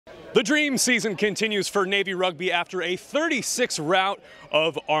The dream season continues for Navy Rugby after a 36 rout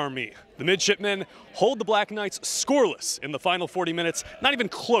of Army. The midshipmen hold the Black Knights scoreless in the final 40 minutes, not even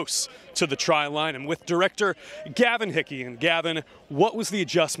close to the try line. And with director Gavin Hickie, and Gavin, what was the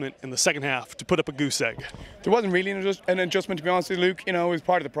adjustment in the second half to put up a goose egg? There wasn't really an adjustment, to be honest with you, Luke. You know, it was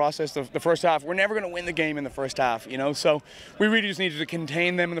part of the process of the first half. We're never going to win the game in the first half, you know, so we really just needed to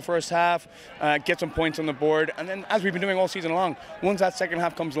contain them in the first half, get some points on the board, and then as we've been doing all season long, once that second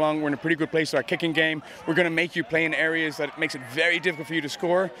half comes along, we're in a pretty good place with our kicking game. We're going to make you play in areas that makes it very difficult for you to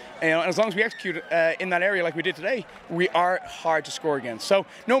score, and as long as we execute in that area like we did today, we are hard to score against. So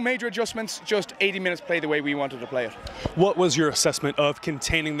no major adjustments, just 80 minutes play the way we wanted to play it. What was your assessment of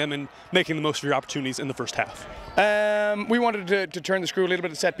containing them and making the most of your opportunities in the first half? We wanted to turn the screw a little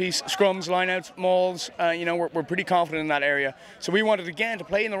bit of set piece, scrums, lineouts, mauls. You know, we're pretty confident in that area. So we wanted, again, to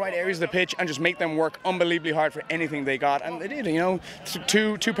play in the right areas of the pitch and just make them work unbelievably hard for anything they got. And they did, you know.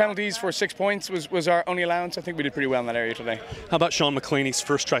 Two penalties for 6 points was our only allowance. I think we did pretty well in that area today. How about Sean McClaney's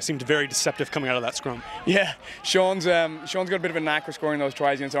first try? Seemed very deceptive coming out of that scrum. Yeah, Sean's got a bit of a knack for scoring those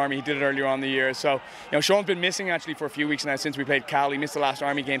tries against Army. He did it earlier on in the year. So, you know, Sean's been missing actually for a few weeks now since we played Cal. He missed the last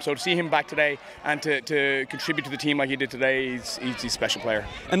Army game. So to see him back today and to contribute to the team like he did today, he's a special player.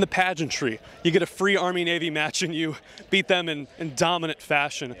 And the pageantry. You get a free Army-Navy match and you beat them in dominant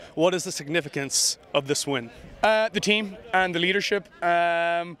fashion. What is the significance of this win? The team and the leadership.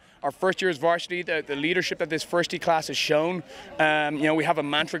 Our first year's varsity, the leadership that this firstie class has shown. You know, we have a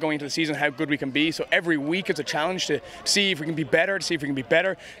mantra going into the season, how good we can be. So every week it's a challenge to see if we can be better,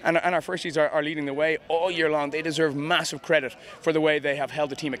 And our firsties are leading the way all year long. They deserve massive credit for the way they have held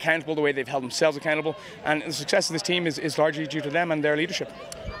the team accountable, the way they've held themselves accountable. And the success of this team is largely due to them and their leadership.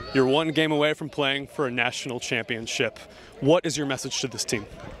 You're one game away from playing for a national championship. What is your message to this team?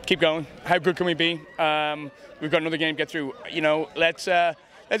 Keep going. How good can we be? We've got another game to get through. You know, let's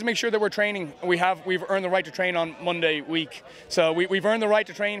make sure that we're training. We've earned the right to train on Monday week. So we've earned the right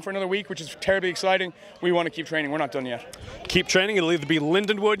to train for another week, which is terribly exciting. We want to keep training. We're not done yet. Keep training. It'll either be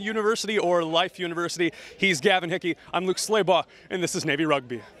Lindenwood University or Life University. He's Gavin Hickie. I'm Luke Slaybaugh, and this is Navy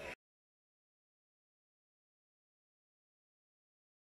Rugby.